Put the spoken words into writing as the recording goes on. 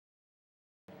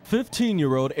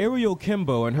15-year-old Ariel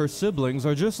Kimbo and her siblings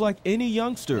are just like any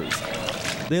youngsters.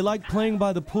 They like playing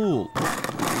by the pool,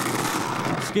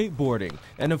 skateboarding,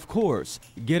 and of course,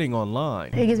 getting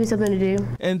online. It gives me something to do.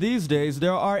 And these days,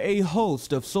 there are a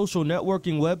host of social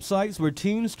networking websites where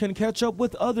teens can catch up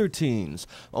with other teens.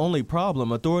 Only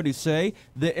problem, authorities say,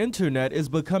 the internet is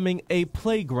becoming a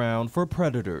playground for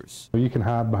predators. You can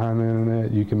hide behind the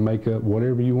internet. You can make up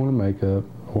whatever you want to make up.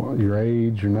 Your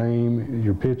age, your name,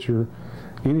 your picture,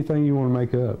 anything you want to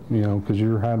make up, you know, because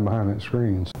you're hiding behind that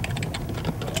screens.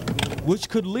 Which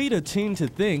could lead a teen to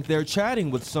think they're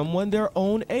chatting with someone their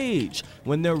own age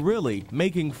when they're really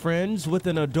making friends with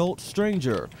an adult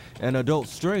stranger. An adult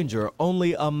stranger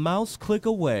only a mouse click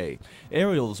away.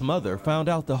 Ariel's mother found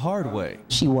out the hard way.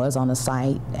 She was on a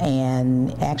site,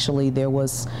 and actually there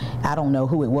was, I don't know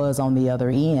who it was on the other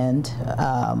end,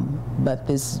 but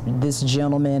this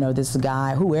gentleman or this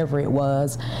guy, whoever it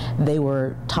was, they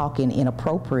were talking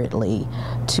inappropriately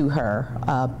to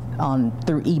her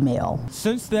through email.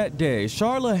 Since that day,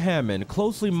 Charla Hammond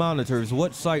closely monitors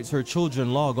what sites her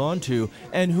children log on to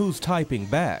and who's typing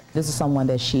back. This is someone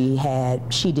that she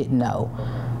didn't know.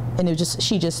 And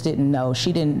she just didn't know.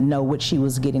 She didn't know what she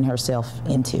was getting herself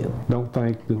into. Don't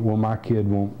think that, well, my kid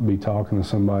won't be talking to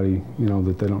somebody, you know,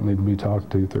 that they don't need to be talking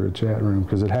to through a chat room,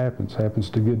 because it happens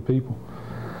to good people.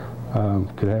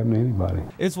 Could happen to anybody.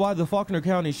 It's why the Faulkner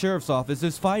County Sheriff's Office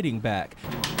is fighting back.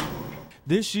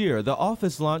 This year, the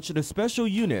office launched a special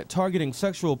unit targeting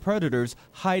sexual predators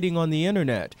hiding on the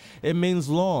internet. It means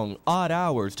long, odd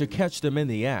hours to catch them in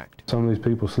the act. Some of these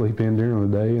people sleep in during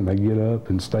the day and they get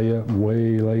up and stay up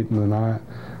way late in the night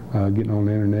getting on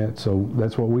the internet, so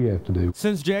that's what we have to do.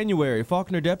 Since January,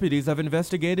 Faulkner deputies have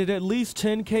investigated at least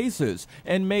 10 cases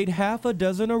and made half a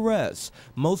dozen arrests,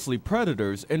 mostly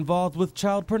predators involved with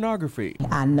child pornography.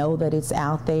 I know that it's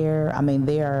out there. I mean,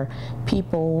 there are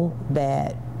people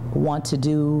that want to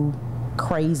do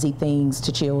crazy things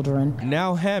to children.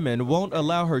 Now Hammond won't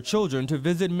allow her children to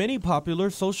visit many popular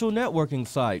social networking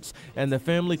sites, and the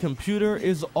family computer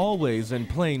is always in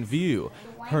plain view.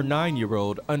 Her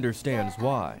 9-year-old understands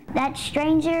why. That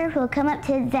stranger will come up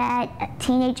to that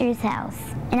teenager's house,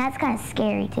 and that's kind of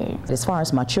scary too. As far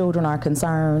as my children are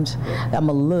concerned, I'm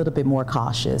a little bit more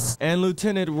cautious. And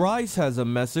Lieutenant Rice has a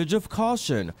message of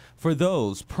caution for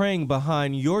those preying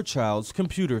behind your child's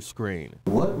computer screen.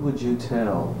 What would you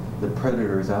tell the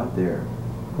predators out there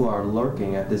who are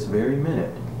lurking at this very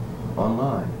minute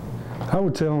online? I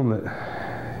would tell them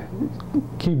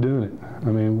that keep doing it.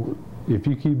 I mean, if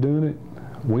you keep doing it,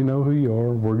 we know who you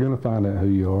are. We're going to find out who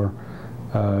you are.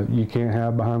 You can't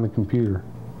hide behind the computer.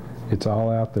 It's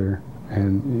all out there,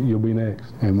 and you'll be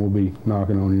next, and we'll be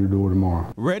knocking on your door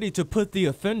tomorrow. Ready to put the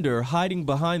offender hiding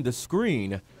behind the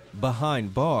screen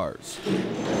behind bars.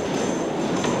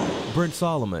 Brent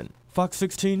Solomon, Fox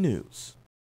 16 News.